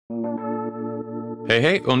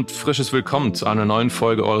Hey und frisches Willkommen zu einer neuen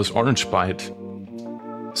Folge eures Orange Bite.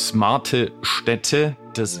 Smarte Städte,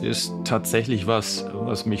 das ist tatsächlich was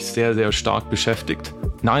mich sehr, sehr stark beschäftigt.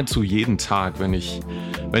 Nahezu jeden Tag, wenn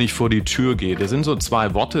ich vor die Tür gehe. Da sind so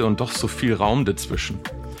 2 Worte und doch so viel Raum dazwischen.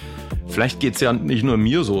 Vielleicht geht es ja nicht nur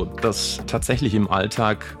mir so, dass tatsächlich im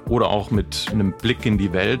Alltag oder auch mit einem Blick in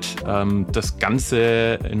die Welt das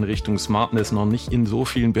Ganze in Richtung Smartness noch nicht in so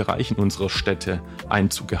vielen Bereichen unserer Städte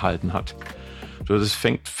Einzug gehalten hat. Das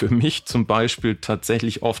fängt für mich zum Beispiel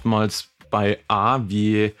tatsächlich oftmals bei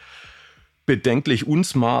wie bedenklich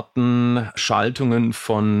unsmarten Schaltungen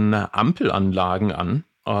von Ampelanlagen an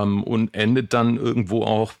und endet dann irgendwo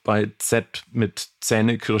auch bei Z mit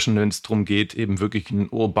Zähneknirschen, wenn es darum geht, eben wirklich einen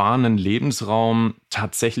urbanen Lebensraum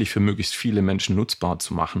tatsächlich für möglichst viele Menschen nutzbar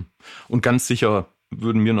zu machen. Und ganz sicher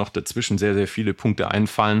würden mir noch dazwischen sehr, sehr viele Punkte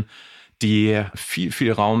einfallen, die viel,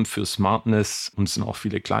 viel Raum für Smartness und es sind auch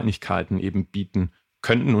viele Kleinigkeiten eben bieten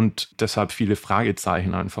könnten und deshalb viele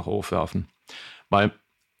Fragezeichen einfach aufwerfen. Weil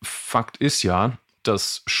Fakt ist ja,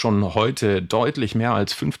 dass schon heute deutlich mehr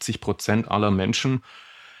als 50% aller Menschen,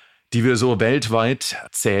 die wir so weltweit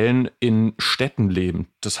zählen, in Städten leben.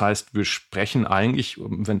 Das heißt, wir sprechen eigentlich,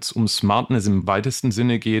 wenn es um Smartness im weitesten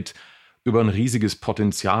Sinne geht, über ein riesiges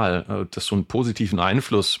Potenzial, das so einen positiven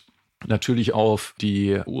Einfluss natürlich auf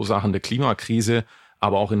die Ursachen der Klimakrise,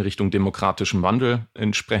 aber auch in Richtung demokratischem Wandel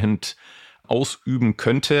entsprechend ausüben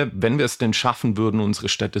könnte, wenn wir es denn schaffen würden, unsere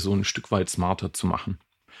Städte so ein Stück weit smarter zu machen.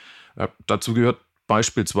 Dazu gehört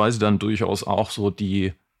beispielsweise dann durchaus auch so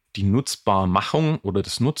die Nutzbarmachung oder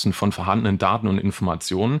das Nutzen von vorhandenen Daten und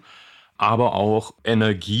Informationen, aber auch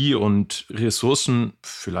Energie und Ressourcen,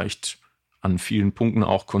 vielleicht an vielen Punkten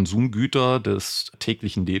auch Konsumgüter des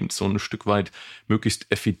täglichen Lebens so ein Stück weit möglichst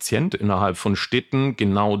effizient innerhalb von Städten,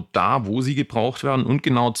 genau da, wo sie gebraucht werden und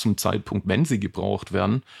genau zum Zeitpunkt, wenn sie gebraucht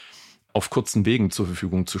werden, auf kurzen Wegen zur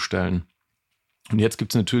Verfügung zu stellen. Und jetzt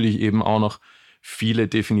gibt es natürlich eben auch noch viele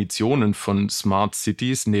Definitionen von Smart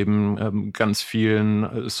Cities, neben ganz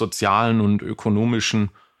vielen sozialen und ökonomischen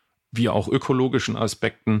wie auch ökologischen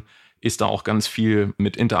Aspekten ist da auch ganz viel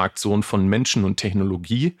mit Interaktion von Menschen und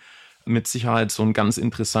Technologie mit Sicherheit so ein ganz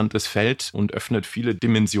interessantes Feld und öffnet viele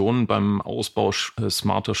Dimensionen beim Ausbau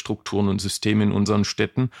smarter Strukturen und Systeme in unseren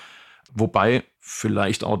Städten. Wobei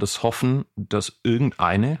vielleicht auch das Hoffen, dass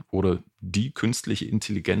irgendeine oder die künstliche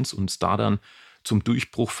Intelligenz uns da dann zum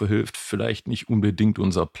Durchbruch verhilft, vielleicht nicht unbedingt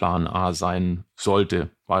unser Plan A sein sollte.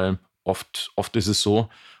 Weil oft ist es so,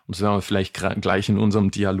 und das werden wir vielleicht gleich in unserem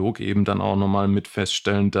Dialog eben dann auch nochmal mit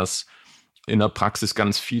feststellen, dass in der Praxis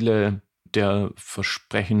ganz viele der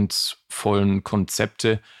versprechensvollen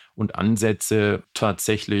Konzepte und Ansätze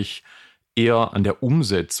tatsächlich eher an der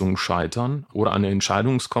Umsetzung scheitern oder an der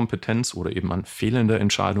Entscheidungskompetenz oder eben an fehlender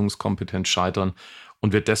Entscheidungskompetenz scheitern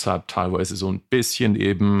und wir deshalb teilweise so ein bisschen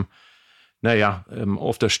eben,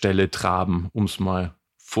 auf der Stelle traben, um es mal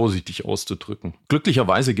vorsichtig auszudrücken.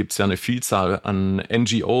 Glücklicherweise gibt es ja eine Vielzahl an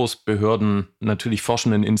NGOs, Behörden, natürlich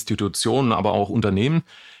forschenden Institutionen, aber auch Unternehmen,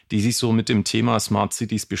 die sich so mit dem Thema Smart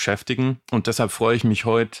Cities beschäftigen. Und deshalb freue ich mich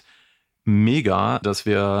heute mega, dass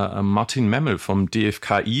wir Martin Memmel vom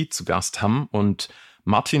DFKI zu Gast haben. Und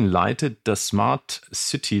Martin leitet das Smart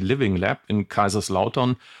City Living Lab in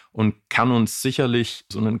Kaiserslautern und kann uns sicherlich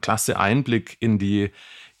so einen klasse Einblick in die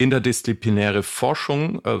interdisziplinäre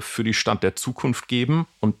Forschung für die Stadt der Zukunft geben.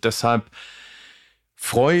 Und deshalb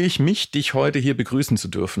freue ich mich, dich heute hier begrüßen zu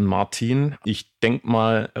dürfen, Martin. Ich denke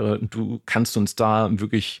mal, du kannst uns da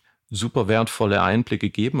wirklich super wertvolle Einblicke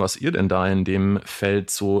geben, was ihr denn da in dem Feld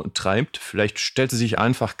so treibt. Vielleicht stellt sie sich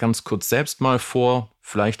einfach ganz kurz selbst mal vor,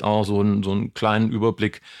 vielleicht auch so einen kleinen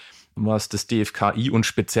Überblick, was das DFKI und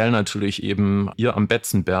speziell natürlich eben ihr am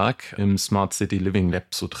Betzenberg im Smart City Living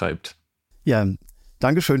Lab so treibt. Ja,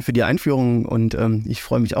 Dankeschön für die Einführung und ich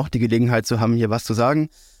freue mich auch, die Gelegenheit zu haben, hier was zu sagen.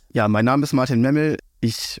 Ja, mein Name ist Martin Memmel.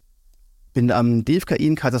 Ich bin am DFKI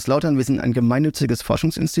in Kaiserslautern. Wir sind ein gemeinnütziges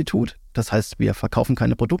Forschungsinstitut. Das heißt, wir verkaufen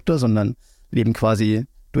keine Produkte, sondern leben quasi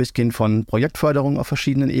durchgehend von Projektförderung auf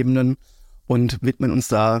verschiedenen Ebenen und widmen uns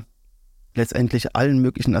da letztendlich allen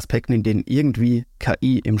möglichen Aspekten, in denen irgendwie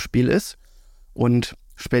KI im Spiel ist. Und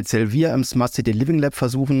speziell wir im Smart City Living Lab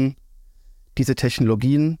versuchen, diese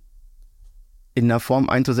Technologien in einer Form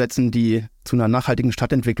einzusetzen, die zu einer nachhaltigen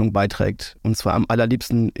Stadtentwicklung beiträgt. Und zwar am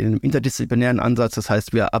allerliebsten im interdisziplinären Ansatz. Das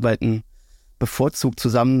heißt, wir arbeiten bevorzugt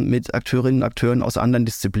zusammen mit Akteurinnen und Akteuren aus anderen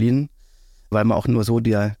Disziplinen, weil man auch nur so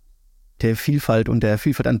der Vielfalt und der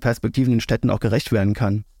Vielfalt an Perspektiven in Städten auch gerecht werden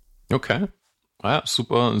kann. Okay. Ja,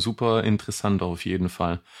 super, super interessant auf jeden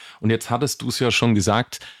Fall. Und jetzt hattest du es ja schon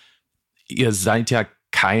gesagt, ihr seid ja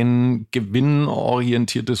kein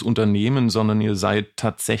gewinnorientiertes Unternehmen, sondern ihr seid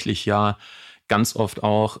tatsächlich ja ganz oft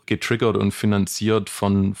auch getriggert und finanziert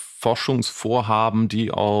von Forschungsvorhaben,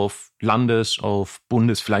 die auf Landes-, auf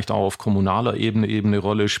Bundes-, vielleicht auch auf kommunaler Ebene eine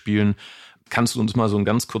Rolle spielen. Kannst du uns mal so einen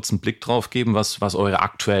ganz kurzen Blick drauf geben, was eure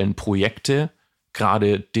aktuellen Projekte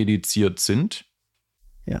gerade dediziert sind?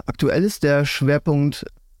 Ja, aktuell ist der Schwerpunkt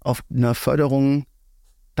auf einer Förderung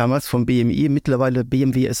damals vom BMI, mittlerweile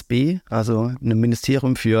BMWSB, also ein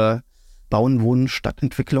Ministerium für Bauen, Wohnen,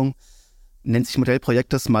 Stadtentwicklung, nennt sich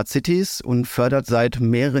Modellprojekte Smart Cities und fördert seit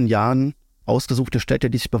mehreren Jahren ausgesuchte Städte,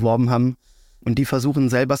 die sich beworben haben. Und die versuchen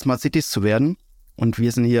selber Smart Cities zu werden. Und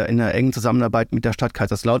wir sind hier in einer engen Zusammenarbeit mit der Stadt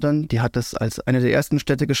Kaiserslautern. Die hat es als eine der ersten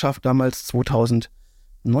Städte geschafft, damals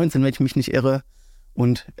 2019, wenn ich mich nicht irre.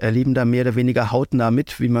 Und erleben da mehr oder weniger hautnah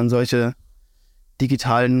mit, wie man solche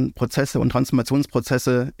digitalen Prozesse und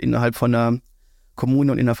Transformationsprozesse innerhalb von einer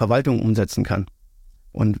Kommune und in der Verwaltung umsetzen kann.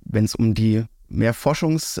 Und wenn es um die mehr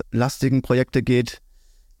forschungslastigen Projekte geht,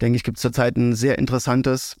 denke ich, gibt es zurzeit ein sehr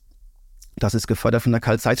interessantes, das ist gefördert von der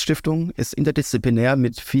Carl-Zeiss-Stiftung, ist interdisziplinär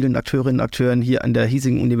mit vielen Akteurinnen und Akteuren hier an der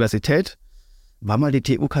hiesigen Universität. War mal die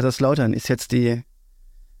TU Kaiserslautern, ist jetzt die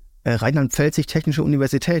Rheinland-Pfälzig Technische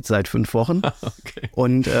Universität seit 5 Wochen. Okay.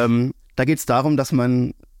 Und da geht es darum, dass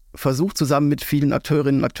man versucht, zusammen mit vielen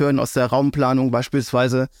Akteurinnen und Akteuren aus der Raumplanung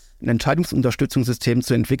beispielsweise ein Entscheidungsunterstützungssystem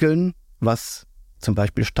zu entwickeln, was zum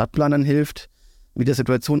Beispiel Stadtplanern hilft, mit der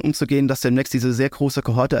Situation umzugehen, dass demnächst diese sehr große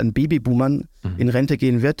Kohorte an Babyboomern in Rente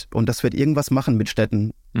gehen wird. Und das wird irgendwas machen mit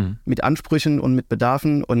Städten, mit Ansprüchen und mit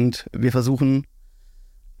Bedarfen. Und wir versuchen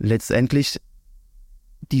letztendlich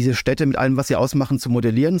diese Städte mit allem, was sie ausmachen, zu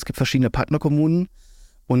modellieren. Es gibt verschiedene Partnerkommunen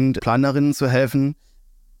und Planerinnen zu helfen,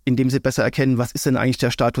 indem sie besser erkennen, was ist denn eigentlich der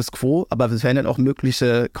Status quo, aber es werden dann auch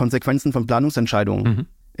mögliche Konsequenzen von Planungsentscheidungen.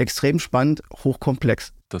 Extrem spannend,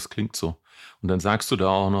 hochkomplex. Das klingt so. Und dann sagst du da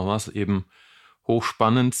auch noch was, eben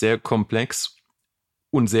hochspannend, sehr komplex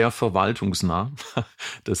und sehr verwaltungsnah.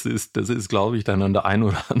 Das ist, glaube ich, dann an der einen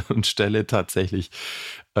oder anderen Stelle tatsächlich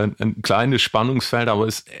ein kleines Spannungsfeld, aber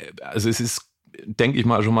es ist, denke ich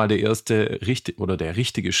mal, schon mal der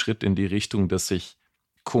richtige Schritt in die Richtung, dass sich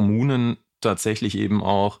Kommunen tatsächlich eben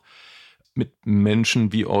auch mit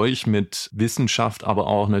Menschen wie euch, mit Wissenschaft, aber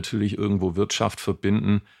auch natürlich irgendwo Wirtschaft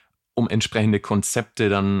verbinden, um entsprechende Konzepte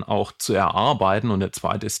dann auch zu erarbeiten. Und der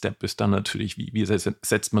zweite Step ist dann natürlich, wie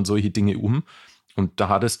setzt man solche Dinge um? Und da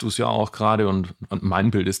hattest du es ja auch gerade und mein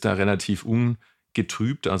Bild ist da relativ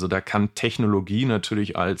ungetrübt. Also da kann Technologie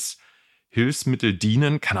natürlich als Hilfsmittel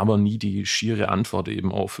dienen, kann aber nie die schiere Antwort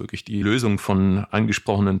eben auf wirklich die Lösung von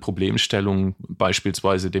angesprochenen Problemstellungen,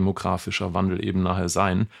 beispielsweise demografischer Wandel eben nachher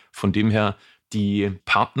sein. Von dem her, die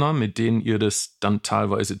Partner, mit denen ihr das dann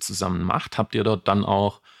teilweise zusammen macht, habt ihr dort dann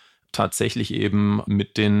auch tatsächlich eben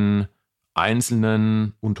mit den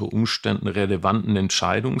einzelnen unter Umständen relevanten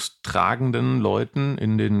entscheidungstragenden Leuten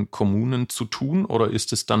in den Kommunen zu tun? Oder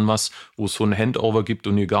ist es dann was, wo es so ein Handover gibt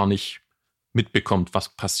und ihr gar nicht mitbekommt, was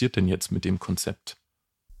passiert denn jetzt mit dem Konzept?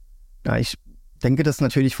 Ja, ich denke, das ist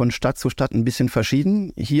natürlich von Stadt zu Stadt ein bisschen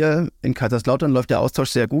verschieden. Hier in Kaiserslautern läuft der Austausch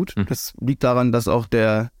sehr gut. Das liegt daran, dass auch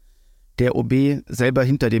der OB selber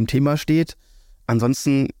hinter dem Thema steht.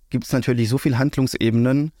 Ansonsten gibt es natürlich so viele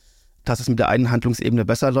Handlungsebenen, dass es mit der einen Handlungsebene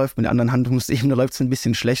besser läuft, mit der anderen Handlungsebene läuft es ein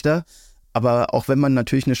bisschen schlechter. Aber auch wenn man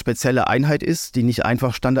natürlich eine spezielle Einheit ist, die nicht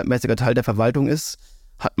einfach standardmäßiger Teil der Verwaltung ist,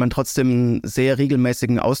 hat man trotzdem einen sehr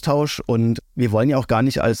regelmäßigen Austausch. Und wir wollen ja auch gar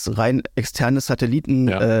nicht als rein externe Satelliten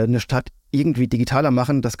eine Stadt irgendwie digitaler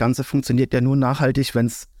machen. Das Ganze funktioniert ja nur nachhaltig, wenn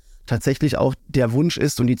es tatsächlich auch der Wunsch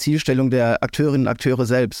ist und die Zielstellung der Akteurinnen und Akteure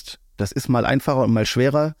selbst. Das ist mal einfacher und mal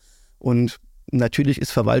schwerer. Und natürlich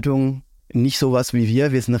ist Verwaltung nicht sowas wie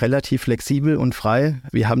wir. Wir sind relativ flexibel und frei.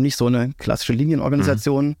 Wir haben nicht so eine klassische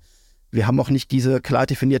Linienorganisation. Wir haben auch nicht diese klar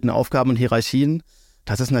definierten Aufgaben und Hierarchien.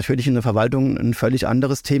 Das ist natürlich in der Verwaltung ein völlig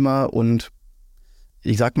anderes Thema. Und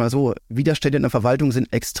ich sag mal so, Widerstände in der Verwaltung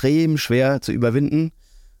sind extrem schwer zu überwinden.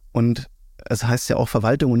 Und es heißt ja auch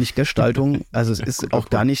Verwaltung und nicht Gestaltung. Also es ist auch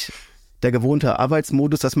gar nicht der gewohnte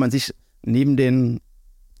Arbeitsmodus, dass man sich neben den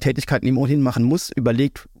Tätigkeiten, die man ohnehin machen muss,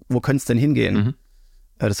 überlegt, wo könnte es denn hingehen?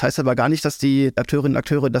 Das heißt aber gar nicht, dass die Akteurinnen und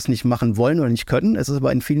Akteure das nicht machen wollen oder nicht können. Es ist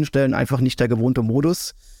aber in vielen Stellen einfach nicht der gewohnte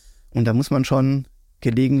Modus. Und da muss man schon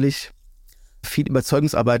gelegentlich viel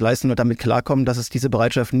Überzeugungsarbeit leisten und damit klarkommen, dass es diese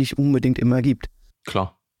Bereitschaft nicht unbedingt immer gibt.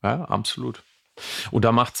 Klar, ja, absolut. Und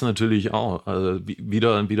da macht es natürlich auch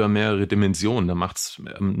wieder mehrere Dimensionen. Da macht es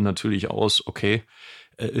natürlich aus, okay,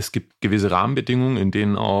 es gibt gewisse Rahmenbedingungen, in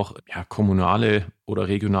denen auch kommunale oder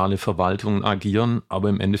regionale Verwaltungen agieren, aber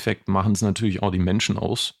im Endeffekt machen es natürlich auch die Menschen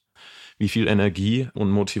aus. Wie viel Energie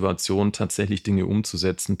und Motivation tatsächlich Dinge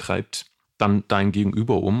umzusetzen treibt dann dein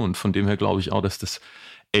Gegenüber um. Und von dem her glaube ich auch, dass das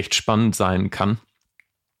echt spannend sein kann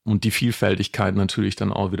und die Vielfältigkeit natürlich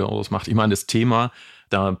dann auch wieder ausmacht. Ich meine, das Thema,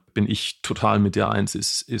 da bin ich total mit dir eins,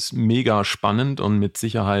 ist mega spannend und mit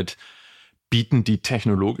Sicherheit bieten die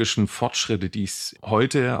technologischen Fortschritte, die es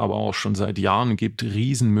heute, aber auch schon seit Jahren gibt,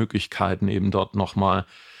 Riesenmöglichkeiten, eben dort nochmal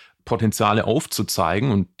Potenziale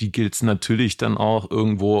aufzuzeigen. Und die gilt es natürlich dann auch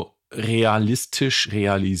irgendwo realistisch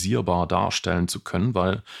realisierbar darstellen zu können,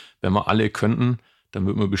 weil wenn wir alle könnten, dann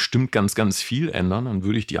würde man bestimmt ganz, ganz viel ändern. Dann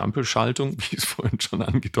würde ich die Ampelschaltung, wie ich es vorhin schon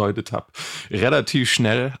angedeutet habe, relativ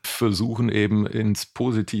schnell versuchen, eben ins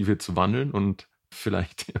Positive zu wandeln und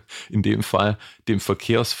vielleicht in dem Fall dem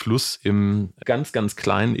Verkehrsfluss im ganz, ganz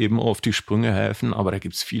Kleinen eben auf die Sprünge helfen. Aber da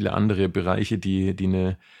gibt es viele andere Bereiche, die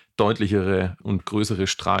eine deutlichere und größere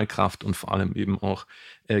Strahlkraft und vor allem eben auch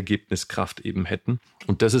Ergebniskraft eben hätten.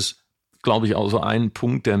 Und das ist, glaube ich, auch so ein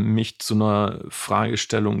Punkt, der mich zu einer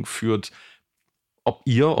Fragestellung führt,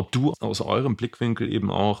 ob du aus eurem Blickwinkel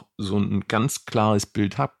eben auch so ein ganz klares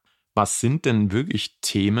Bild habt. Was sind denn wirklich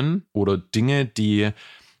Themen oder Dinge, die,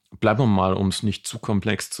 bleiben wir mal, um es nicht zu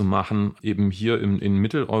komplex zu machen, eben hier in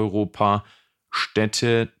Mitteleuropa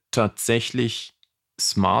Städte tatsächlich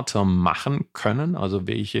smarter machen können? Also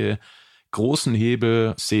welche großen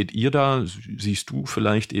Hebel seht ihr da? Siehst du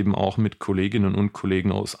vielleicht eben auch mit Kolleginnen und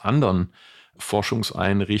Kollegen aus anderen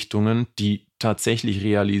Forschungseinrichtungen, die tatsächlich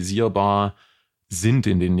realisierbar sind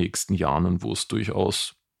in den nächsten Jahren und wo es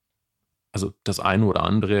durchaus, also das eine oder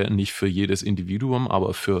andere nicht für jedes Individuum,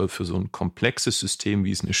 aber für so ein komplexes System,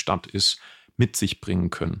 wie es eine Stadt ist, mit sich bringen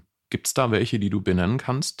können? Gibt es da welche, die du benennen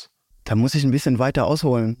kannst? Da muss ich ein bisschen weiter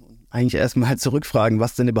ausholen. Eigentlich erstmal zurückfragen,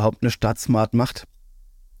 was denn überhaupt eine Stadt smart macht.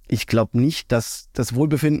 Ich glaube nicht, dass das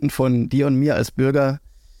Wohlbefinden von dir und mir als Bürger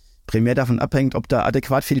primär davon abhängt, ob da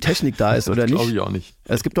adäquat viel Technik da ist oder nicht. Glaube ich auch nicht.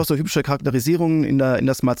 Es gibt auch so hübsche Charakterisierungen in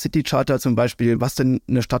der Smart City Charta zum Beispiel, was denn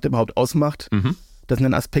eine Stadt überhaupt ausmacht. Das sind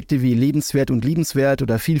dann Aspekte wie lebenswert und liebenswert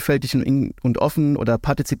oder vielfältig und offen oder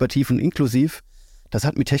partizipativ und inklusiv. Das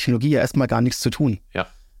hat mit Technologie ja erstmal gar nichts zu tun. Ja.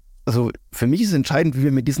 Also für mich ist entscheidend, wie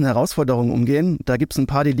wir mit diesen Herausforderungen umgehen. Da gibt es ein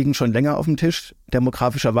paar, die liegen schon länger auf dem Tisch.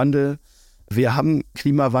 Demografischer Wandel, wir haben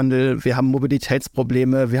Klimawandel, wir haben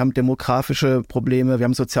Mobilitätsprobleme, wir haben demografische Probleme, wir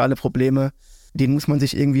haben soziale Probleme. Denen muss man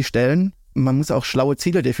sich irgendwie stellen. Man muss auch schlaue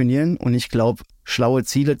Ziele definieren. Und ich glaube, schlaue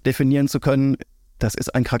Ziele definieren zu können, das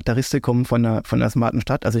ist ein Charakteristikum von einer smarten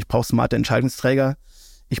Stadt. Also ich brauche smarte Entscheidungsträger.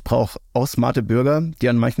 Ich brauche auch smarte Bürger, die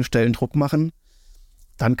an manchen Stellen Druck machen.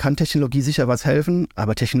 Dann kann Technologie sicher was helfen,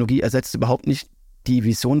 aber Technologie ersetzt überhaupt nicht die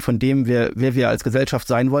Vision von dem, wer wir als Gesellschaft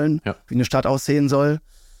sein wollen, wie eine Stadt aussehen soll.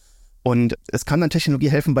 Und es kann dann Technologie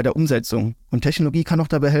helfen bei der Umsetzung. Und Technologie kann auch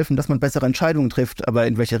dabei helfen, dass man bessere Entscheidungen trifft. Aber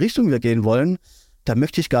in welche Richtung wir gehen wollen, da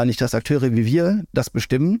möchte ich gar nicht, dass Akteure wie wir das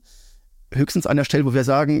bestimmen. Höchstens an der Stelle, wo wir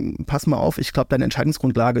sagen, pass mal auf, ich glaube, deine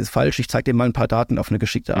Entscheidungsgrundlage ist falsch, ich zeige dir mal ein paar Daten auf eine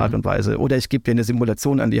geschickte Art und Weise. Oder ich gebe dir eine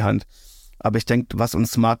Simulation an die Hand. Aber ich denke, was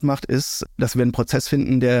uns smart macht, ist, dass wir einen Prozess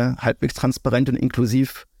finden, der halbwegs transparent und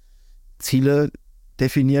inklusiv Ziele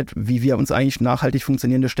definiert, wie wir uns eigentlich nachhaltig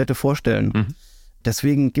funktionierende Städte vorstellen.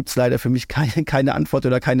 Deswegen gibt es leider für mich keine Antwort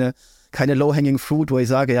oder keine low-hanging fruit, wo ich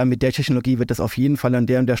sage, ja, mit der Technologie wird das auf jeden Fall an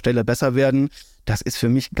der und der Stelle besser werden. Das ist für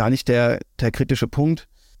mich gar nicht der kritische Punkt.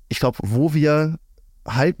 Ich glaube, wo wir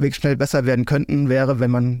halbwegs schnell besser werden könnten, wäre,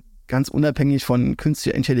 wenn man ganz unabhängig von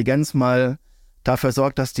künstlicher Intelligenz mal dafür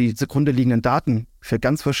sorgt, dass die zugrunde liegenden Daten für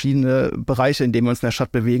ganz verschiedene Bereiche, in denen wir uns in der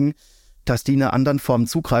Stadt bewegen, dass die in einer anderen Form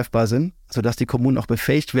zugreifbar sind, sodass die Kommunen auch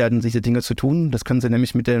befähigt werden, diese Dinge zu tun. Das können sie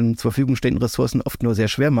nämlich mit den zur Verfügung stehenden Ressourcen oft nur sehr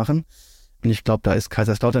schwer machen. Und ich glaube, da ist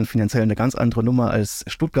Kaiserslautern finanziell eine ganz andere Nummer als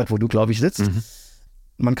Stuttgart, wo du, glaube ich, sitzt.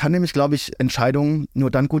 Man kann nämlich, glaube ich, Entscheidungen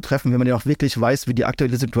nur dann gut treffen, wenn man ja auch wirklich weiß, wie die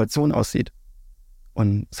aktuelle Situation aussieht.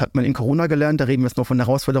 Und das hat man in Corona gelernt, da reden wir jetzt noch von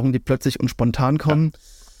Herausforderungen, die plötzlich und spontan kommen. Ja.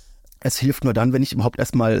 Es hilft nur dann, wenn ich überhaupt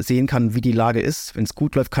erstmal sehen kann, wie die Lage ist. Wenn es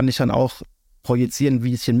gut läuft, kann ich dann auch projizieren,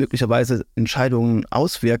 wie sich möglicherweise Entscheidungen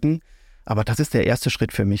auswirken. Aber das ist der erste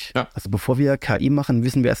Schritt für mich. Ja. Also bevor wir KI machen,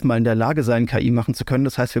 müssen wir erstmal in der Lage sein, KI machen zu können.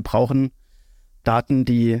 Das heißt, wir brauchen Daten,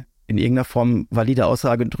 die in irgendeiner Form valide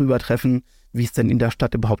Aussage drüber treffen, wie es denn in der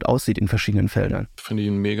Stadt überhaupt aussieht in verschiedenen Feldern. Finde ich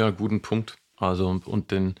einen mega guten Punkt. Also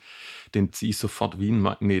und den ziehe ich sofort wie ein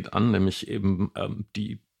Magnet an, nämlich eben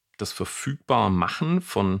das verfügbare Machen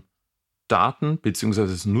von Daten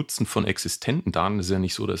beziehungsweise das Nutzen von existenten Daten. Es ist ja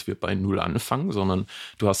nicht so, dass wir bei Null anfangen, sondern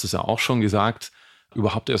du hast es ja auch schon gesagt,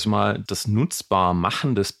 überhaupt erstmal das nutzbar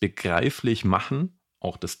machen, das begreiflich machen,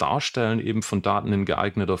 auch das Darstellen eben von Daten in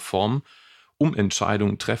geeigneter Form, um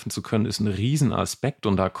Entscheidungen treffen zu können, ist ein Riesenaspekt.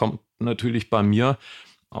 Und da kommt natürlich bei mir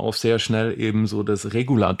auch sehr schnell eben so das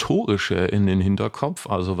Regulatorische in den Hinterkopf,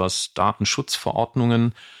 also was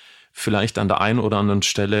Datenschutzverordnungen vielleicht an der einen oder anderen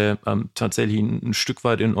Stelle tatsächlich ein Stück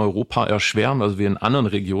weit in Europa erschweren, also wir in anderen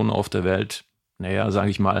Regionen auf der Welt, sage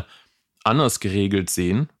ich mal, anders geregelt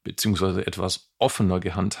sehen, beziehungsweise etwas offener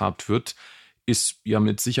gehandhabt wird, ist ja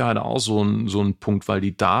mit Sicherheit auch so ein Punkt, weil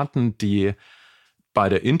die Daten, die bei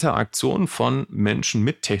der Interaktion von Menschen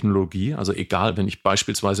mit Technologie, also egal, wenn ich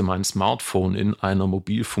beispielsweise mein Smartphone in einer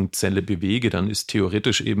Mobilfunkzelle bewege, dann ist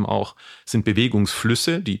theoretisch eben auch, sind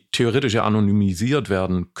Bewegungsflüsse, die theoretisch ja anonymisiert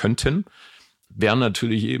werden könnten, wären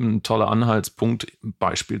natürlich eben ein toller Anhaltspunkt,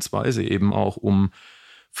 beispielsweise eben auch um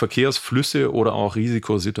Verkehrsflüsse oder auch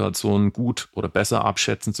Risikosituationen gut oder besser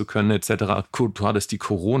abschätzen zu können, etc. Du hattest die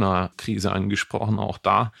Corona-Krise angesprochen, auch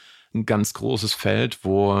da ein ganz großes Feld,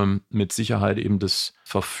 wo mit Sicherheit eben das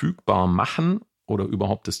Verfügbarmachen oder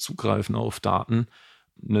überhaupt das Zugreifen auf Daten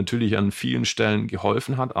natürlich an vielen Stellen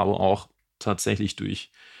geholfen hat, aber auch tatsächlich durch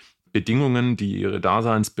Bedingungen, die ihre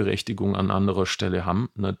Daseinsberechtigung an anderer Stelle haben,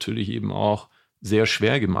 natürlich eben auch sehr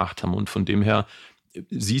schwer gemacht haben. Und von dem her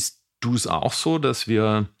siehst du es auch so, dass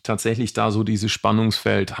wir tatsächlich da so dieses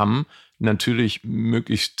Spannungsfeld haben, natürlich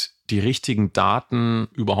möglichst die richtigen Daten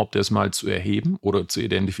überhaupt erstmal zu erheben oder zu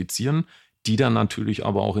identifizieren, die dann natürlich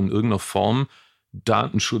aber auch in irgendeiner Form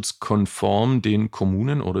datenschutzkonform den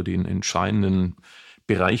Kommunen oder den entscheidenden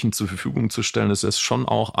Bereichen zur Verfügung zu stellen. Das ist schon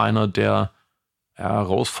auch einer der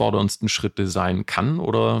herausforderndsten Schritte sein kann,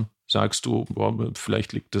 oder sagst du,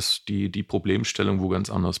 vielleicht liegt die Problemstellung wo ganz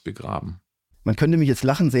anders begraben? Man könnte mich jetzt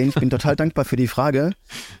lachen sehen, ich bin total dankbar für die Frage,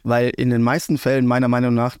 weil in den meisten Fällen meiner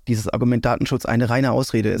Meinung nach dieses Argument Datenschutz eine reine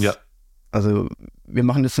Ausrede ist. Ja. Also wir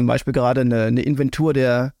machen jetzt zum Beispiel gerade eine Inventur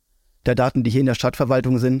der Daten, die hier in der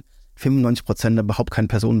Stadtverwaltung sind, 95% haben überhaupt keinen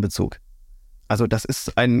Personenbezug. Also das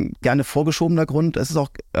ist ein gerne vorgeschobener Grund, es ist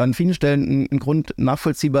auch an vielen Stellen ein Grund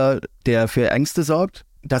nachvollziehbar, der für Ängste sorgt.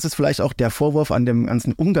 Das ist vielleicht auch der Vorwurf an dem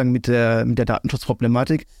ganzen Umgang mit der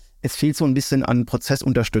Datenschutzproblematik. Es fehlt so ein bisschen an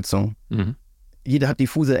Prozessunterstützung. Mhm. Jeder hat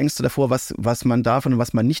diffuse Ängste davor, was man darf und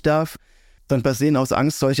was man nicht darf. Dann passieren aus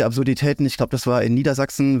Angst solche Absurditäten. Ich glaube, das war in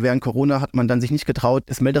Niedersachsen. Während Corona hat man dann sich nicht getraut,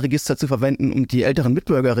 das Melderegister zu verwenden, um die älteren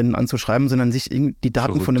Mitbürgerinnen anzuschreiben, sondern sich die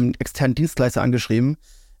Daten von einem externen Dienstleister angeschrieben.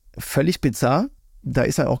 Völlig bizarr. Da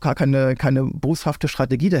ist ja auch gar keine boshafte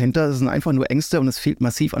Strategie dahinter. Das sind einfach nur Ängste und es fehlt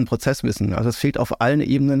massiv an Prozesswissen. Also es fehlt auf allen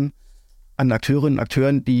Ebenen an Akteurinnen und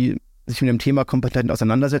Akteuren, die sich mit dem Thema kompetent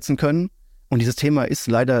auseinandersetzen können. Und dieses Thema ist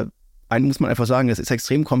leider, muss man einfach sagen, es ist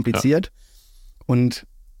extrem kompliziert. Ja. Und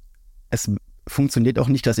es funktioniert auch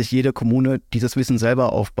nicht, dass sich jede Kommune dieses Wissen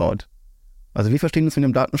selber aufbaut. Also wir verstehen uns mit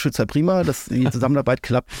dem Datenschützer prima, die Zusammenarbeit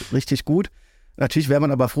klappt richtig gut. Natürlich wäre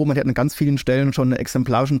man aber froh, man hätte an ganz vielen Stellen schon einen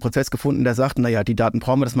exemplarischen Prozess gefunden, der sagt, naja, die Daten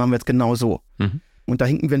brauchen wir, das machen wir jetzt genau so. Mhm. Und da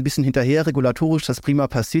hinken wir ein bisschen hinterher, regulatorisch, das prima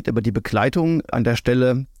passiert, aber die Begleitung an der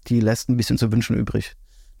Stelle, die lässt ein bisschen zu wünschen übrig.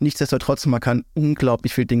 Nichtsdestotrotz, man kann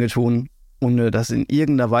unglaublich viele Dinge tun, ohne dass in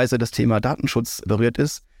irgendeiner Weise das Thema Datenschutz berührt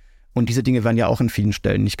ist. Und diese Dinge werden ja auch in vielen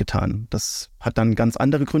Stellen nicht getan. Das hat dann ganz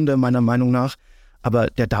andere Gründe, meiner Meinung nach. Aber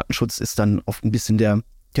der Datenschutz ist dann oft ein bisschen der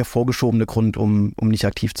vorgeschobene Grund, um nicht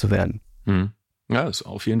aktiv zu werden. Hm. Ja, ist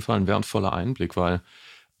auf jeden Fall ein wertvoller Einblick, weil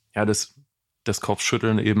ja das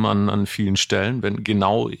Kopfschütteln eben an vielen Stellen, wenn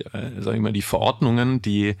genau, sage ich mal, die Verordnungen,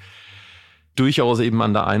 die durchaus eben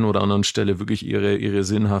an der einen oder anderen Stelle wirklich ihre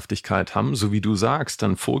Sinnhaftigkeit haben, so wie du sagst,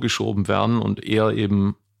 dann vorgeschoben werden und eher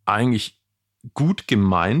eben eigentlich gut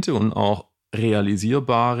gemeinte und auch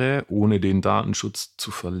realisierbare, ohne den Datenschutz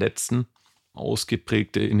zu verletzen,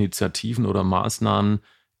 ausgeprägte Initiativen oder Maßnahmen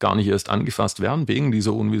gar nicht erst angefasst werden. Wegen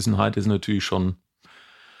dieser Unwissenheit ist natürlich schon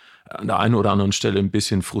an der einen oder anderen Stelle ein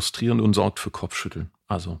bisschen frustrierend und sorgt für Kopfschütteln.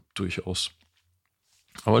 Also durchaus.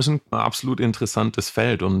 Aber es ist ein absolut interessantes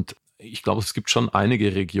Feld und ich glaube, es gibt schon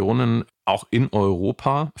einige Regionen, auch in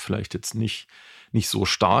Europa, vielleicht jetzt nicht so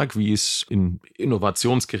stark, wie es in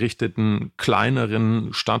innovationsgerichteten,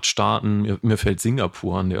 kleineren Stadtstaaten, mir fällt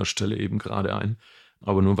Singapur an der Stelle eben gerade ein,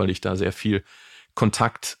 aber nur weil ich da sehr viel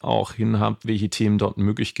Kontakt auch hin habe, welche Themen dort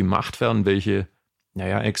möglich gemacht werden, welche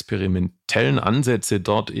experimentellen Ansätze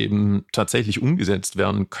dort eben tatsächlich umgesetzt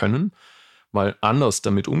werden können, weil anders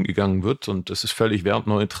damit umgegangen wird und das ist völlig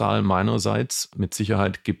wertneutral meinerseits. Mit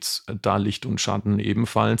Sicherheit gibt es da Licht und Schatten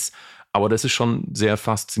ebenfalls, aber das ist schon sehr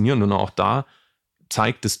faszinierend und auch da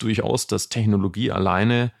zeigt es durchaus, dass Technologie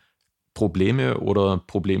alleine Probleme oder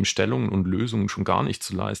Problemstellungen und Lösungen schon gar nicht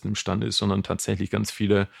zu leisten imstande ist, sondern tatsächlich ganz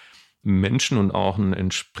viele Menschen und auch ein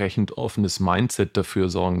entsprechend offenes Mindset dafür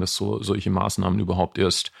sorgen, dass solche Maßnahmen überhaupt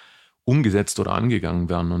erst umgesetzt oder angegangen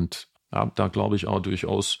werden. Und ja, da glaube ich auch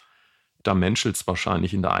durchaus, da menschelt es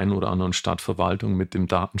wahrscheinlich in der einen oder anderen Stadtverwaltung mit dem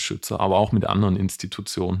Datenschützer, aber auch mit anderen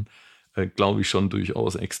Institutionen, glaube ich schon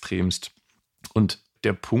durchaus extremst. Und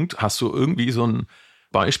der Punkt, hast du irgendwie so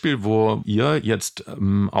Beispiel, wo ihr jetzt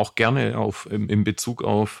auch gerne in Bezug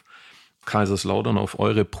auf Kaiserslautern, auf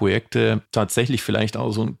eure Projekte tatsächlich vielleicht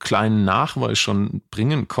auch so einen kleinen Nachweis schon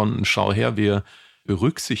bringen konnten. Schau her, wir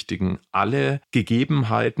berücksichtigen alle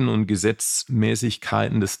Gegebenheiten und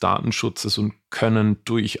Gesetzmäßigkeiten des Datenschutzes und können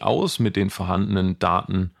durchaus mit den vorhandenen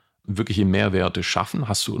Daten wirkliche Mehrwerte schaffen.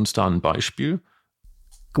 Hast du uns da ein Beispiel?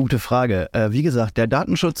 Gute Frage. Wie gesagt, der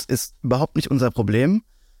Datenschutz ist überhaupt nicht unser Problem.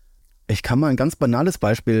 Ich kann mal ein ganz banales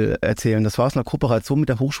Beispiel erzählen. Das war aus einer Kooperation mit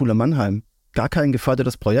der Hochschule Mannheim. Gar kein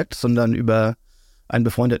gefördertes Projekt, sondern über einen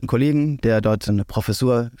befreundeten Kollegen, der dort eine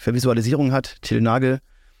Professur für Visualisierung hat, Till Nagel.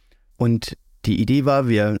 Und die Idee war,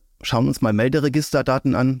 wir schauen uns mal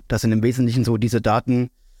Melderegisterdaten an. Das sind im Wesentlichen so diese Daten,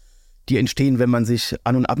 die entstehen, wenn man sich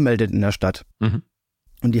an- und abmeldet in der Stadt. Mhm.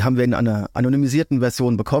 Und die haben wir in einer anonymisierten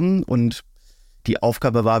Version bekommen. Und die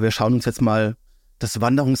Aufgabe war, wir schauen uns jetzt mal das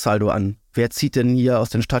Wanderungssaldo an. Wer zieht denn hier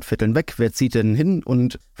aus den Stadtvierteln weg? Wer zieht denn hin?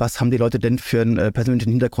 Und was haben die Leute denn für einen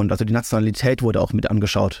persönlichen Hintergrund? Also die Nationalität wurde auch mit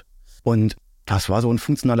angeschaut. Und das war so ein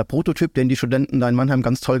funktionaler Prototyp, den die Studenten da in Mannheim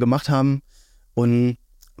ganz toll gemacht haben. Und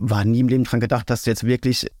war nie im Leben dran gedacht, dass jetzt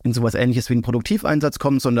wirklich in sowas Ähnliches wie ein Produktiveinsatz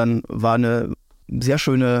kommt, sondern war eine sehr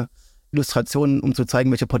schöne Illustration, um zu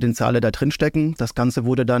zeigen, welche Potenziale da drin stecken. Das Ganze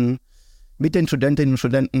wurde dann mit den Studentinnen und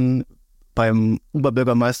Studenten beim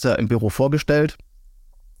Oberbürgermeister im Büro vorgestellt.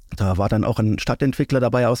 Da war dann auch ein Stadtentwickler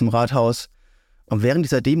dabei aus dem Rathaus. Und während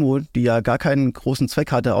dieser Demo, die ja gar keinen großen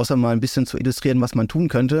Zweck hatte, außer mal ein bisschen zu illustrieren, was man tun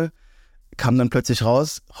könnte, kam dann plötzlich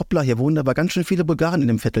raus, hoppla, hier wohnen aber ganz schön viele Bulgaren in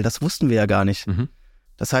dem Viertel. Das wussten wir ja gar nicht. Mhm.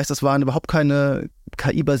 Das heißt, das war überhaupt keine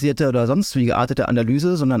KI-basierte oder sonst wie geartete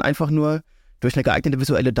Analyse, sondern einfach nur durch eine geeignete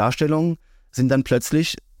visuelle Darstellung sind dann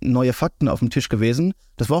plötzlich neue Fakten auf dem Tisch gewesen.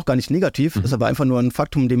 Das war auch gar nicht negativ, das war einfach nur ein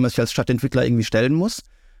Faktum, dem man sich als Stadtentwickler irgendwie stellen muss.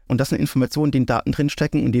 Und das sind Informationen, die in Daten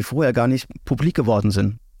drinstecken und die vorher gar nicht publik geworden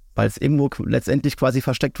sind, weil es irgendwo letztendlich quasi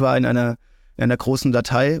versteckt war in einer großen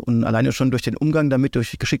Datei. Und alleine schon durch den Umgang damit,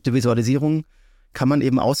 durch geschickte Visualisierung, kann man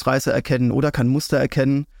eben Ausreißer erkennen oder kann Muster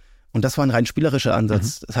erkennen. Und das war ein rein spielerischer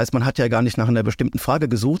Ansatz. Das heißt, man hat ja gar nicht nach einer bestimmten Frage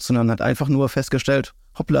gesucht, sondern hat einfach nur festgestellt,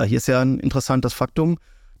 hoppla, hier ist ja ein interessantes Faktum.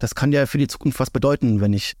 Das kann ja für die Zukunft was bedeuten,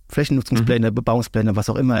 wenn ich Flächennutzungspläne, Bebauungspläne, was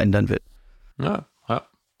auch immer ändern will. Ja,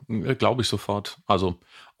 glaube ich sofort. Also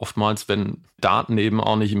oftmals, wenn Daten eben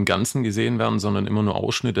auch nicht im Ganzen gesehen werden, sondern immer nur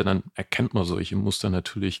Ausschnitte, dann erkennt man solche Muster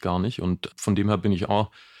natürlich gar nicht. Und von dem her bin ich auch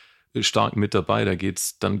stark mit dabei. Da geht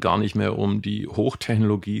es dann gar nicht mehr um die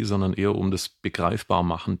Hochtechnologie, sondern eher um das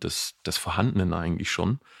Begreifbarmachen des Vorhandenen eigentlich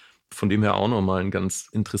schon. Von dem her auch nochmal ein ganz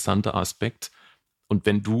interessanter Aspekt. Und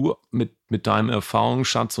wenn du mit deinem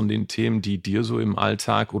Erfahrungsschatz und den Themen, die dir so im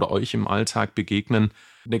Alltag oder euch im Alltag begegnen,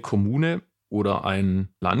 eine Kommune oder ein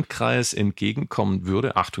Landkreis entgegenkommen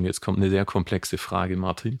würde, Achtung, jetzt kommt eine sehr komplexe Frage,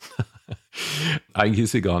 Martin. Eigentlich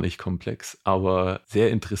ist sie gar nicht komplex, aber sehr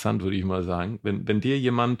interessant, würde ich mal sagen. Wenn dir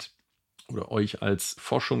jemand oder euch als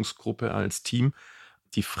Forschungsgruppe, als Team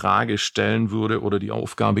die Frage stellen würde oder die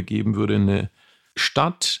Aufgabe geben würde, eine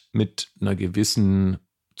Stadt mit einer gewissen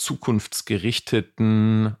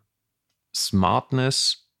zukunftsgerichteten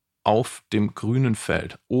Smartness auf dem grünen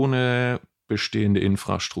Feld, ohne bestehende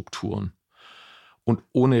Infrastrukturen und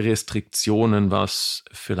ohne Restriktionen, was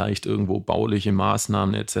vielleicht irgendwo bauliche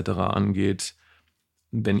Maßnahmen etc. angeht.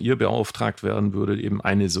 Wenn ihr beauftragt werden würdet, eben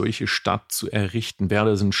eine solche Stadt zu errichten, wäre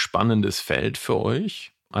das ein spannendes Feld für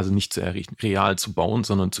euch? Also nicht zu errichten, real zu bauen,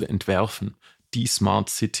 sondern zu entwerfen. Die Smart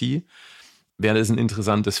City. Wäre das ein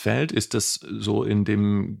interessantes Feld? Ist das so in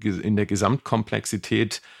der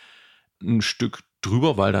Gesamtkomplexität ein Stück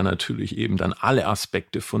drüber, weil da natürlich eben dann alle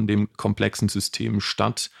Aspekte von dem komplexen System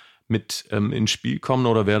Stadt mit ins Spiel kommen?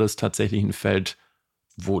 Oder wäre das tatsächlich ein Feld,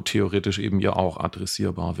 wo theoretisch eben ihr auch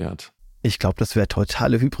adressierbar wärt? Ich glaube, das wäre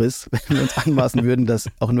totale Hybris, wenn wir uns anmaßen würden, das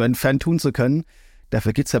auch nur entfernt tun zu können.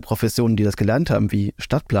 Dafür gibt es ja Professionen, die das gelernt haben, wie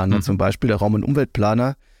Stadtplaner zum Beispiel, der Raum- und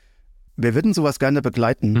Umweltplaner. Wir würden sowas gerne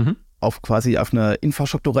begleiten, auf einer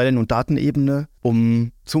infrastrukturellen und Datenebene,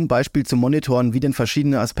 um zum Beispiel zu monitoren, wie denn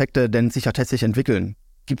verschiedene Aspekte denn sich ja tatsächlich entwickeln.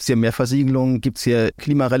 Gibt es hier mehr Versiegelung? Gibt es hier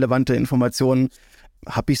klimarelevante Informationen?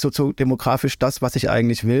 Habe ich soziodemografisch das, was ich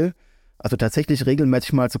eigentlich will? Also tatsächlich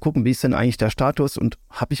regelmäßig mal zu gucken, wie ist denn eigentlich der Status und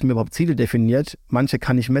habe ich mir überhaupt Ziele definiert? Manche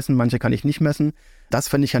kann ich messen, manche kann ich nicht messen. Das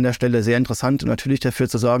fände ich an der Stelle sehr interessant und natürlich dafür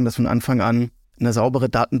zu sorgen, dass von Anfang an eine saubere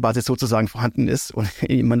Datenbasis sozusagen vorhanden ist und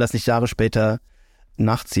man das nicht Jahre später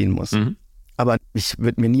nachziehen muss. Aber ich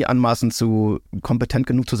würde mir nie anmaßen, kompetent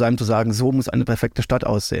genug zu sein, zu sagen, so muss eine perfekte Stadt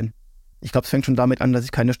aussehen. Ich glaube, es fängt schon damit an, dass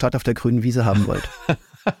ich keine Stadt auf der grünen Wiese haben wollte.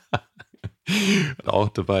 Auch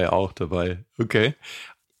dabei. Okay.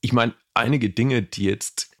 Ich meine, einige Dinge, die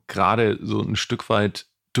jetzt gerade so ein Stück weit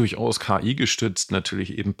durchaus KI gestützt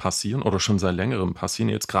natürlich eben passieren oder schon seit längerem passieren.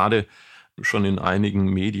 Jetzt gerade schon in einigen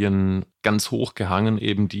Medien ganz hoch gehangen,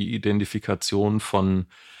 eben die Identifikation von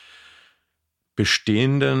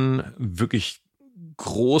bestehenden, wirklich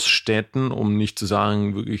Großstädten, um nicht zu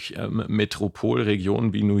sagen wirklich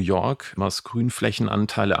Metropolregionen wie New York, was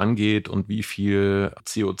Grünflächenanteile angeht und wie viel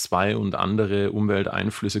CO2 und andere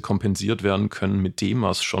Umwelteinflüsse kompensiert werden können mit dem,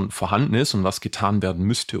 was schon vorhanden ist und was getan werden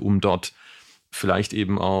müsste, um dort vielleicht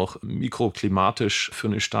eben auch mikroklimatisch für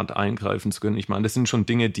eine Stadt eingreifen zu können. Ich meine, das sind schon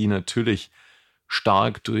Dinge, die natürlich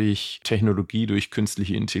stark durch Technologie, durch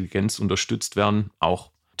künstliche Intelligenz unterstützt werden. Auch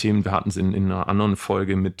Themen, wir hatten es in einer anderen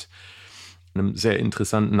Folge mit einem sehr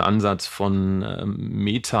interessanten Ansatz von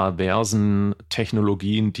metaversen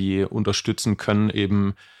Technologien, die unterstützen können,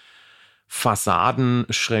 eben Fassaden,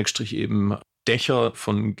 Schrägstrich eben Dächer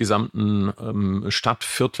von gesamten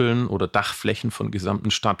Stadtvierteln oder Dachflächen von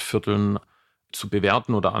gesamten Stadtvierteln zu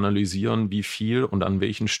bewerten oder analysieren, wie viel und an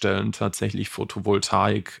welchen Stellen tatsächlich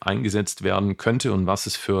Photovoltaik eingesetzt werden könnte und was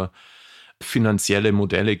es für finanzielle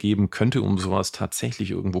Modelle geben könnte, um sowas tatsächlich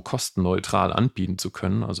irgendwo kostenneutral anbieten zu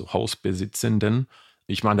können, also Hausbesitzenden.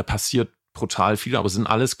 Ich meine, da passiert brutal viel, aber es sind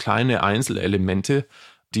alles kleine Einzelelemente,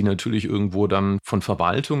 die natürlich irgendwo dann von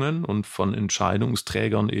Verwaltungen und von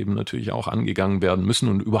Entscheidungsträgern eben natürlich auch angegangen werden müssen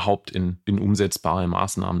und überhaupt in umsetzbare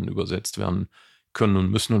Maßnahmen übersetzt werden können und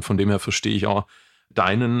müssen. Und von dem her verstehe ich auch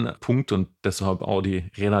deinen Punkt und deshalb auch die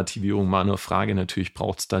Relativierung meiner Frage. Natürlich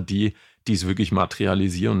braucht es da die es wirklich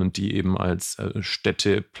materialisieren und die eben als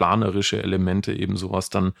städteplanerische Elemente eben sowas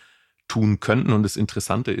dann tun könnten. Und das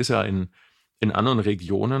Interessante ist ja in anderen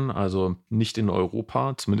Regionen, also nicht in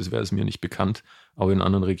Europa, zumindest wäre es mir nicht bekannt, aber in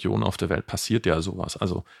anderen Regionen auf der Welt passiert ja sowas.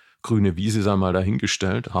 Also grüne Wiese sei mal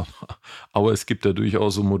dahingestellt, aber es gibt da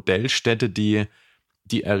durchaus so Modellstädte, die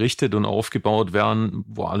errichtet und aufgebaut werden,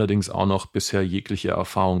 wo allerdings auch noch bisher jegliche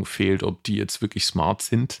Erfahrung fehlt, ob die jetzt wirklich smart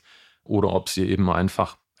sind oder ob sie eben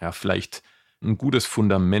einfach vielleicht ein gutes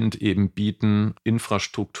Fundament eben bieten,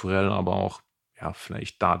 infrastrukturell, aber auch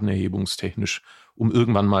vielleicht datenerhebungstechnisch, um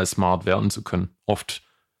irgendwann mal smart werden zu können. Oft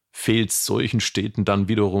fehlt es solchen Städten dann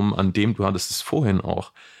wiederum an dem, du hattest es vorhin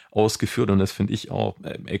auch ausgeführt und das finde ich auch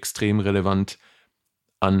extrem relevant,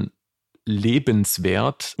 an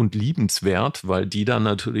lebenswert und liebenswert, weil die dann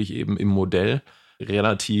natürlich eben im Modell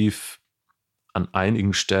relativ an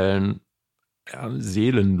einigen Stellen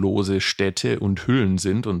seelenlose Städte und Hüllen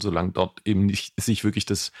sind und solange dort eben nicht sich wirklich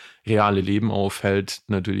das reale Leben aufhält,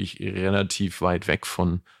 natürlich relativ weit weg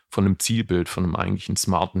von einem Zielbild, von einem eigentlichen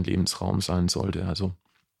smarten Lebensraum sein sollte. Also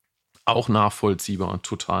auch nachvollziehbar,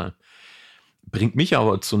 total. Bringt mich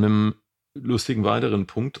aber zu einem lustigen weiteren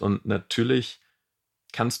Punkt und natürlich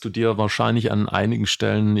kannst du dir wahrscheinlich an einigen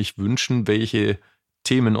Stellen nicht wünschen, welche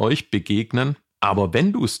Themen euch begegnen. Aber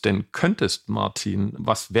wenn du es denn könntest, Martin,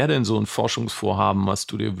 was wäre denn so ein Forschungsvorhaben, was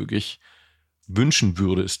du dir wirklich wünschen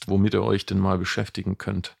würdest, womit ihr euch denn mal beschäftigen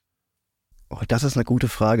könnt? Oh, das ist eine gute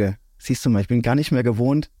Frage. Siehst du mal, ich bin gar nicht mehr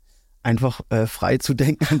gewohnt, einfach frei zu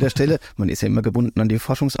denken an der Stelle. Man ist ja immer gebunden an die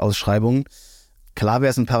Forschungsausschreibungen. Klar wäre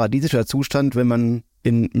es ein paradiesischer Zustand, wenn man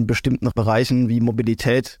in bestimmten Bereichen wie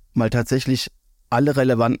Mobilität mal tatsächlich alle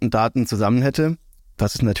relevanten Daten zusammen hätte.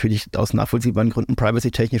 Das ist natürlich aus nachvollziehbaren Gründen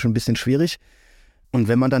privacy-technisch ein bisschen schwierig. Und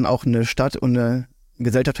wenn man dann auch eine Stadt und eine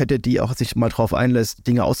Gesellschaft hätte, die auch sich mal drauf einlässt,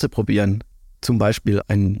 Dinge auszuprobieren, zum Beispiel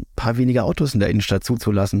ein paar weniger Autos in der Innenstadt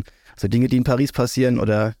zuzulassen, also Dinge, die in Paris passieren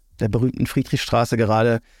oder der berühmten Friedrichstraße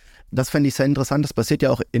gerade, das fände ich sehr interessant. Das passiert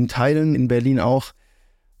ja auch in Teilen, in Berlin auch.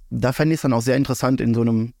 Da fände ich es dann auch sehr interessant, in so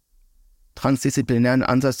einem transdisziplinären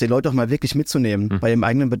Ansatz, die Leute auch mal wirklich mitzunehmen bei ihrem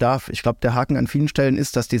eigenen Bedarf. Ich glaube, der Haken an vielen Stellen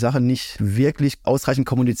ist, dass die Sachen nicht wirklich ausreichend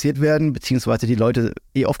kommuniziert werden, beziehungsweise die Leute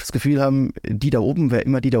oft das Gefühl haben, die da oben, wer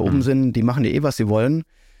immer die da oben sind, die machen was sie wollen.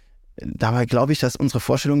 Dabei glaube ich, dass unsere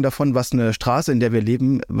Vorstellung davon, was eine Straße, in der wir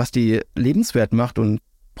leben, was die lebenswert macht und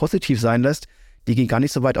positiv sein lässt, die gehen gar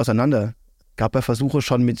nicht so weit auseinander. Gab ja Versuche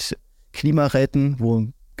schon mit Klimaräten, wo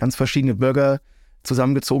ganz verschiedene Bürger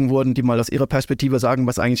zusammengezogen wurden, die mal aus ihrer Perspektive sagen,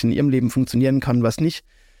 was eigentlich in ihrem Leben funktionieren kann, was nicht.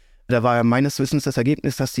 Da war ja meines Wissens das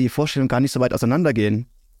Ergebnis, dass die Vorstellungen gar nicht so weit auseinandergehen.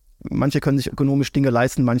 Manche können sich ökonomisch Dinge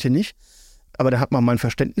leisten, manche nicht. Aber da hat man mal ein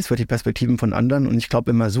Verständnis für die Perspektiven von anderen. Und ich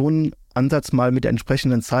glaube, wenn man so einen Ansatz mal mit der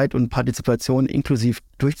entsprechenden Zeit und Partizipation inklusiv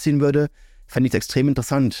durchziehen würde, fände ich es extrem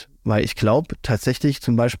interessant. Weil ich glaube tatsächlich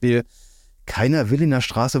zum Beispiel, keiner will in einer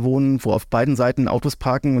Straße wohnen, wo auf beiden Seiten Autos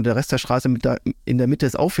parken und der Rest der Straße in der Mitte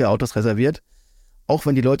ist auch für Autos reserviert. Auch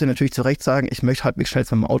wenn die Leute natürlich zu Recht sagen, ich möchte halbwegs schnell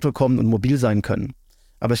zum Auto kommen und mobil sein können.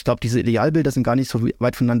 Aber ich glaube, diese Idealbilder sind gar nicht so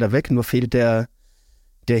weit voneinander weg, nur fehlt der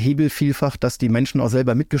Hebel vielfach, dass die Menschen auch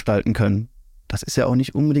selber mitgestalten können. das ist ja auch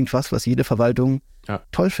nicht unbedingt was jede Verwaltung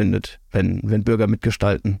toll findet, wenn Bürger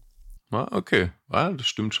mitgestalten. Ja, okay, ja, das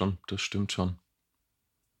stimmt schon.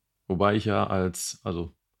 Wobei ich ja als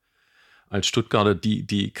Stuttgarter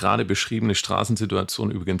die gerade beschriebene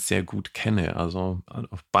Straßensituation übrigens sehr gut kenne. Also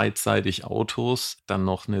auf beidseitig Autos, dann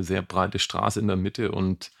noch eine sehr breite Straße in der Mitte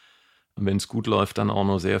und wenn es gut läuft, dann auch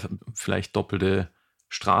noch sehr vielleicht doppelte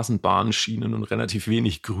Straßenbahnschienen und relativ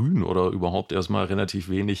wenig Grün oder überhaupt erstmal relativ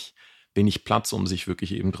wenig Platz, um sich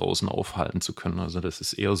wirklich eben draußen aufhalten zu können. Also das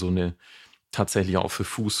ist eher so eine, tatsächlich auch für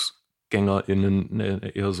FußgängerInnen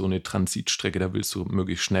eher so eine Transitstrecke, da willst du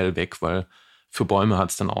möglichst schnell weg, weil für Bäume hat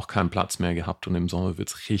es dann auch keinen Platz mehr gehabt und im Sommer wird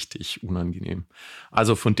es richtig unangenehm.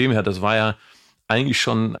 Also von dem her, das war ja eigentlich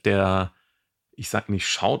schon ich sage nicht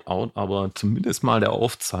Shoutout, aber zumindest mal der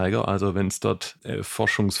Aufzeiger. Also wenn es dort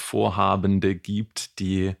Forschungsvorhabende gibt,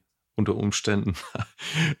 die unter Umständen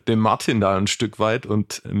dem Martin da ein Stück weit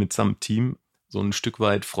und mit seinem Team so ein Stück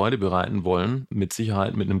weit Freude bereiten wollen, mit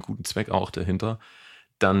Sicherheit mit einem guten Zweck auch dahinter,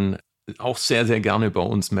 dann auch sehr, sehr gerne bei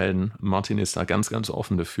uns melden. Martin ist da ganz, ganz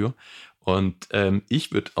offen dafür. Und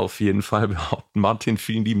ich würde auf jeden Fall behaupten, Martin,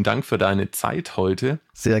 vielen lieben Dank für deine Zeit heute.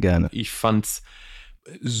 Sehr gerne. Ich fand's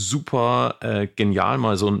super genial,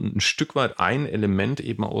 mal so ein Stück weit ein Element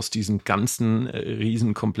eben aus diesem ganzen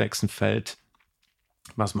riesenkomplexen Feld,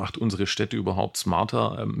 was macht unsere Städte überhaupt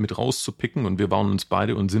smarter, mit rauszupicken. Und wir waren uns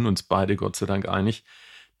beide und sind uns beide Gott sei Dank einig,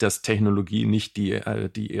 dass Technologie nicht die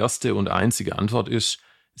erste und einzige Antwort ist.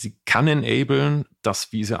 Sie kann enablen,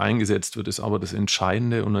 das, wie sie eingesetzt wird, ist aber das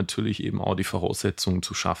Entscheidende und natürlich eben auch die Voraussetzungen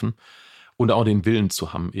zu schaffen und auch den Willen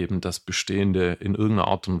zu haben, eben das Bestehende in irgendeiner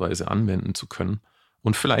Art und Weise anwenden zu können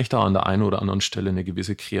und vielleicht auch an der einen oder anderen Stelle eine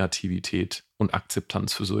gewisse Kreativität und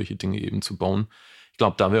Akzeptanz für solche Dinge eben zu bauen. Ich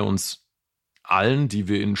glaube, da wäre uns allen, die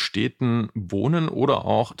wir in Städten wohnen oder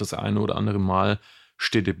auch das eine oder andere Mal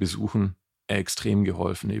Städte besuchen, extrem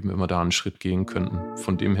geholfen, eben wenn wir da einen Schritt gehen könnten.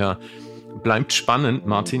 Von dem her bleibt spannend,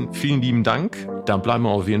 Martin. Vielen lieben Dank. Da bleiben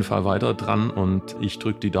wir auf jeden Fall weiter dran und ich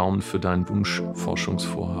drücke die Daumen für dein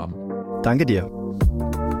Wunschforschungsvorhaben. Danke dir.